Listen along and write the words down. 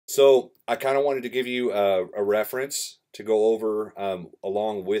So I kind of wanted to give you a reference to go over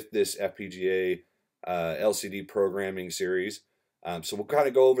along with this FPGA LCD programming series. So we'll kind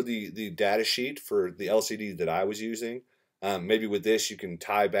of go over the data sheet for the LCD that I was using. Maybe with this you can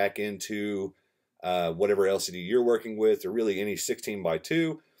tie back into whatever LCD you're working with, or really any 16 by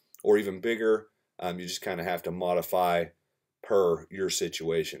 2 or even bigger. You just kind of have to modify per your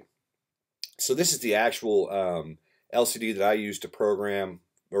situation. So this is the actual LCD that I use to program,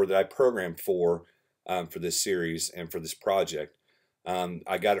 or that I programmed for this series and for this project.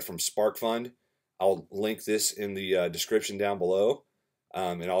 I got it from SparkFund. I'll link this in the description down below,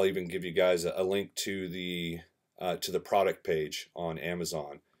 and I'll even give you guys a link to the product page on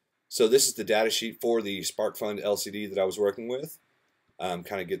Amazon. So this is the data sheet for the SparkFund LCD that I was working with.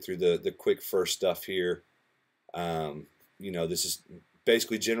 Kind of get through the quick first stuff here. This is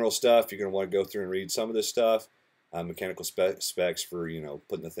basically general stuff. You're going to want to go through and read some of this stuff. Mechanical specs for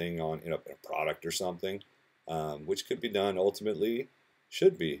putting the thing on in a product or something, which could be done ultimately,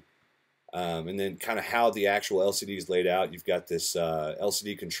 should be. And then kind of how the actual LCD is laid out. You've got this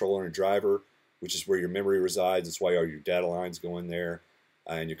LCD controller and driver, which is where your memory resides. That's why all your data lines go in there,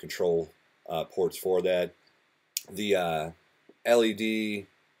 and your control ports for that. The LED,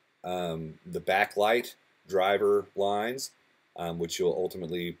 the backlight driver lines, which you'll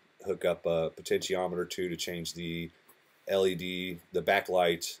ultimately hook up a potentiometer to change the LED, the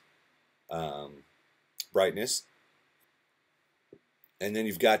backlight brightness. And then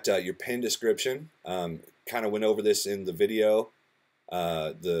you've got your pin description. Kind of went over this in the video,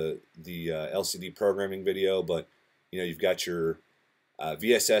 the LCD programming video, but you've got your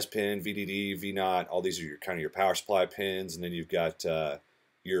VSS pin, VDD, V0. All these are your kind of your power supply pins, and then you've got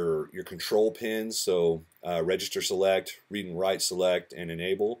your control pins. So register select, read and write select, and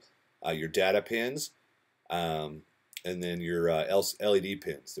enable. Your data pins, and then your LED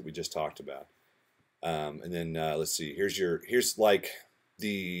pins that we just talked about. And then let's see. Here's like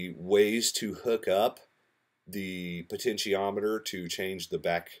the ways to hook up the potentiometer to change the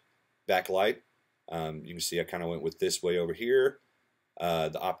backlight. You can see I kind of went with this way over here.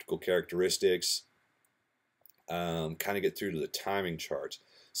 The optical characteristics. Kind of get through to the timing charts.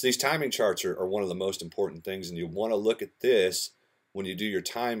 So these timing charts are one of the most important things, and you want to look at this when you do your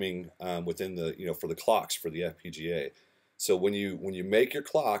timing within the for the clocks for the FPGA. So when you make your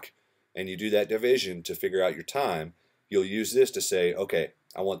clock and you do that division to figure out your time, you'll use this to say, okay,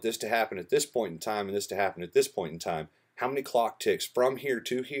 I want this to happen at this point in time and this to happen at this point in time. How many clock ticks from here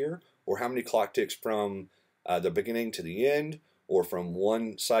to here, or how many clock ticks from the beginning to the end, or from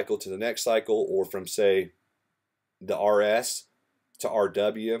one cycle to the next cycle, or from say the RS to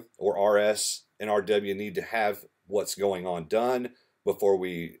RW, or RS and RW need to have what's going on done before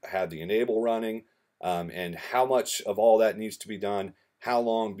we have the enable running, and how much of all that needs to be done, how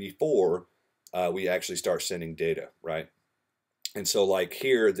long before we actually start sending data, right? And so like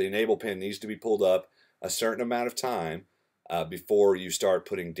here, the enable pin needs to be pulled up a certain amount of time before you start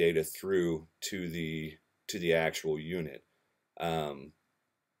putting data through to the actual unit.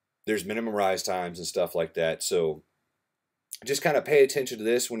 There's minimum rise times and stuff like that, so just kind of pay attention to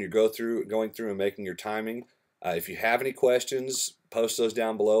this when you going through and making your timing. If you have any questions, post those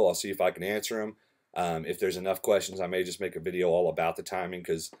down below. I'll see if I can answer them. If there's enough questions, I may just make a video all about the timing,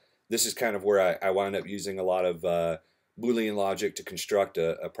 because this is kind of where I wind up using a lot of Boolean logic to construct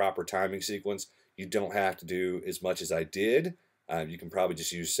a proper timing sequence. You don't have to do as much as I did. You can probably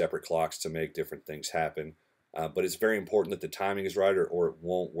just use separate clocks to make different things happen. But it's very important that the timing is right, or it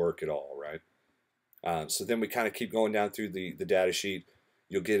won't work at all, right? So then we kind of keep going down through the data sheet.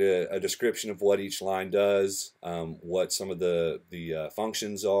 You'll get a description of what each line does, what some of the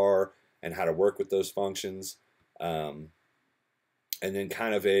functions are, and how to work with those functions. And then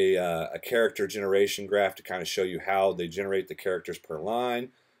kind of a character generation graph to kind of show you how they generate the characters per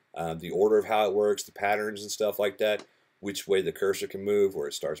line, the order of how it works, the patterns and stuff like that, which way the cursor can move, where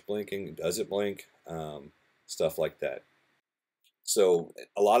it starts blinking, does it blink, stuff like that. So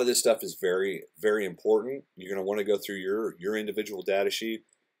a lot of this stuff is very, very important. You're going to want to go through your individual data sheet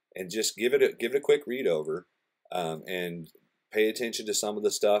and just give it a quick read over, and pay attention to some of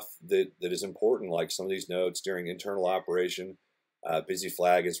the stuff that is important, like some of these notes during internal operation. Busy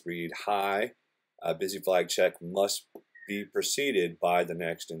flag is read high. Busy flag check must be preceded by the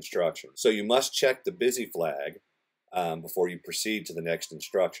next instruction. So you must check the busy flag before you proceed to the next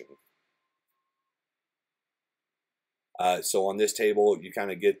instruction. So on this table, you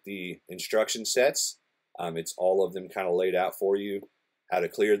kind of get the instruction sets. It's all of them kind of laid out for you. How to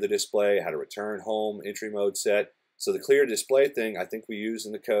clear the display, how to return home, entry mode set. So the clear display thing, I think we use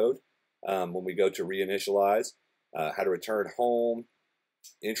in the code when we go to reinitialize. How to return home,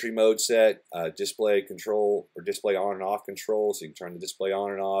 entry mode set, display control or display on and off control, so you can turn the display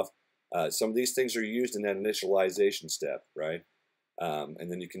on and off. Some of these things are used in that initialization step, right?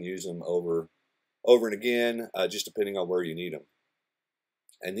 And then you can use them over and again, just depending on where you need them.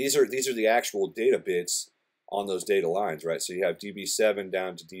 And these are the actual data bits on those data lines, right? So you have DB7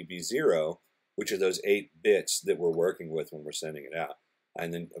 down to DB0, which are those 8 bits that we're working with when we're sending it out.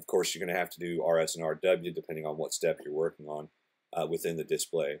 And then, of course, you're going to have to do RS and RW depending on what step you're working on within the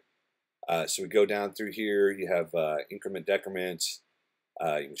display. So we go down through here. You have increment, decrement.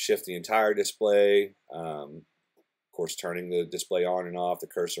 You can shift the entire display. Of course, turning the display on and off, the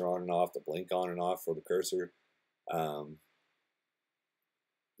cursor on and off, the blink on and off for the cursor.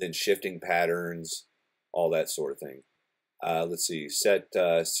 Then shifting patterns, all that sort of thing. Let's see, set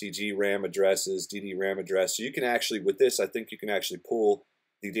CG RAM addresses, DD RAM address. So you can actually, with this, I think you can actually pull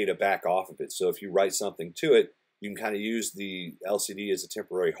the data back off of it. So if you write something to it, you can kind of use the LCD as a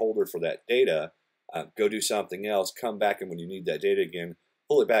temporary holder for that data, go do something else, come back, and when you need that data again,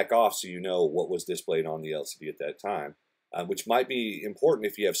 pull it back off so you know what was displayed on the LCD at that time, which might be important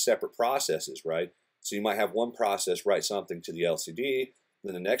if you have separate processes, right? So you might have one process write something to the LCD,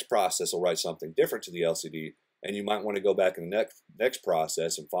 then the next process will write something different to the LCD, and you might want to go back in the next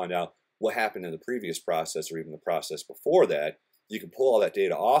process and find out what happened in the previous process or even the process before that. You can pull all that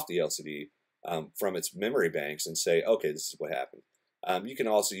data off the LCD from its memory banks and say, okay, this is what happened. You can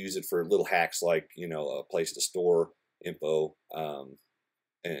also use it for little hacks like, you know, a place to store info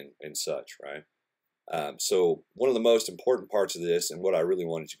and such, right? So one of the most important parts of this, and what I really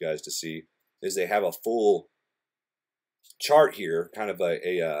wanted you guys to see, is they have a full chart here, kind of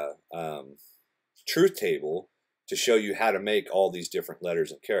a truth table to show you how to make all these different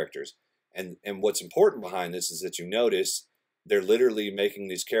letters and characters. And what's important behind this is that you notice they're literally making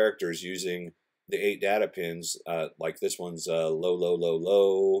these characters using the 8 data pins, like this one's low, low, low,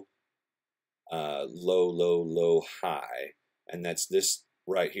 low, low, low, low, high. And that's this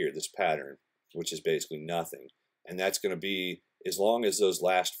right here, this pattern, which is basically nothing. And that's going to be, as long as those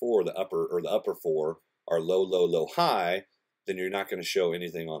last 4, the upper 4, are low, low, low, high, then you're not going to show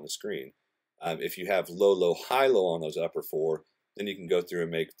anything on the screen. If you have low, low, high, low on those upper 4, then you can go through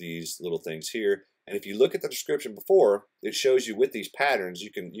and make these little things here. And if you look at the description before, it shows you with these patterns,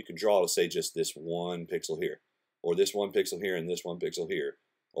 you can draw to say just this 1 pixel here, or this 1 pixel here, and this 1 pixel here,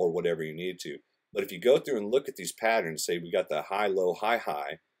 or whatever you need to. But if you go through and look at these patterns, say we got the high, low, high,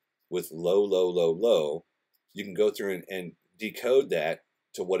 high, with low, low, low, low, you can go through and decode that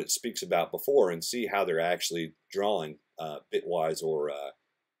to what it speaks about before and see how they're actually drawing bitwise or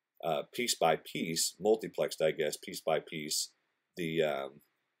piece by piece, multiplexed, I guess, piece by piece, the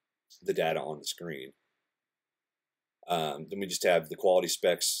data on the screen. Then we just have the quality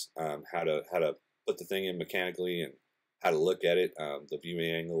specs, how to put the thing in mechanically and how to look at it, the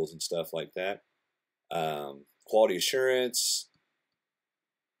viewing angles and stuff like that. Quality assurance,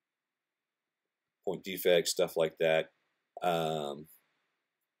 point defects, stuff like that.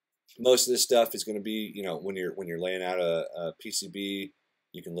 Most of this stuff is going to be, you know, when you're laying out a PCB,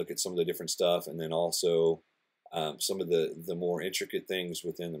 you can look at some of the different stuff, and then also some of the more intricate things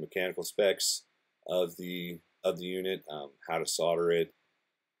within the mechanical specs of the unit, how to solder it,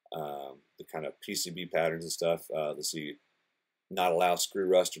 the kind of PCB patterns and stuff. Let's see, not allow screw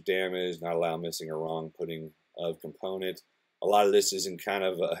rust or damage, not allow missing or wrong putting of component. A lot of this is in kind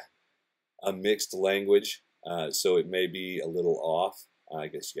of a mixed language, so it may be a little off. I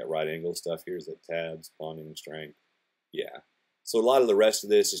guess you got right angle stuff here, is that tabs, bonding strength. Yeah. So a lot of the rest of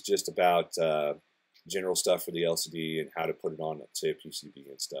this is just about general stuff for the LCD and how to put it on, say, a PCB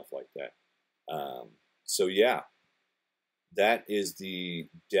and stuff like that. So yeah, that is the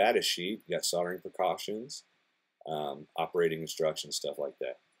data sheet. You got soldering precautions, operating instructions, stuff like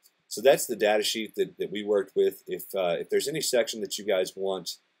that. So that's the data sheet that we worked with. If there's any section that you guys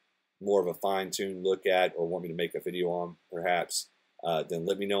want more of a fine-tuned look at or want me to make a video on, perhaps, then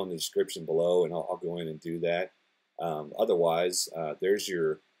let me know in the description below, and I'll go in and do that. Otherwise, there's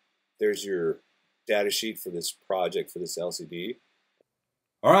your data sheet for this project for this LCD.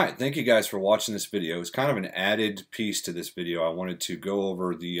 All right, thank you guys for watching this video. It's kind of an added piece to this video. I wanted to go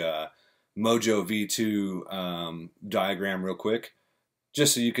over the Mojo V2 diagram real quick,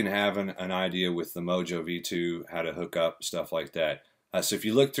 just so you can have an idea with the Mojo V2 how to hook up, stuff like that. So if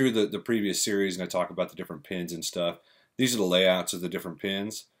you look through the previous series and I talk about the different pins and stuff, these are the layouts of the different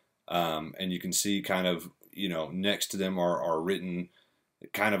pins, and you can see kind of, you know, next to them are written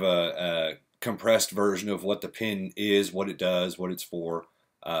kind of a compressed version of what the pin is, what it does, what it's for,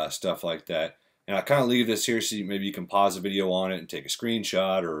 stuff like that. And I kind of leave this here so maybe you can pause the video on it and take a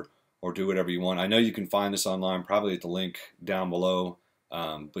screenshot or do whatever you want. I know you can find this online, probably at the link down below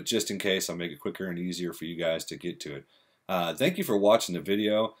But just in case, I'll make it quicker and easier for you guys to get to it. Thank you for watching the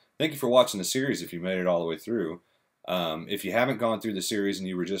video. Thank you for watching the series if you made it all the way through. If you haven't gone through the series and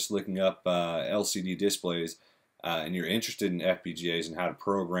you were just looking up LCD displays and you're interested in FPGAs and how to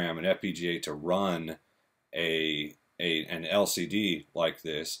program an FPGA to run an LCD like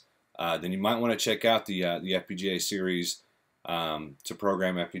this, then you might want to check out the FPGA series to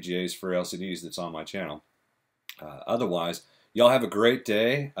program FPGAs for LCDs that's on my channel. Otherwise, y'all have a great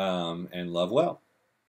day and love well.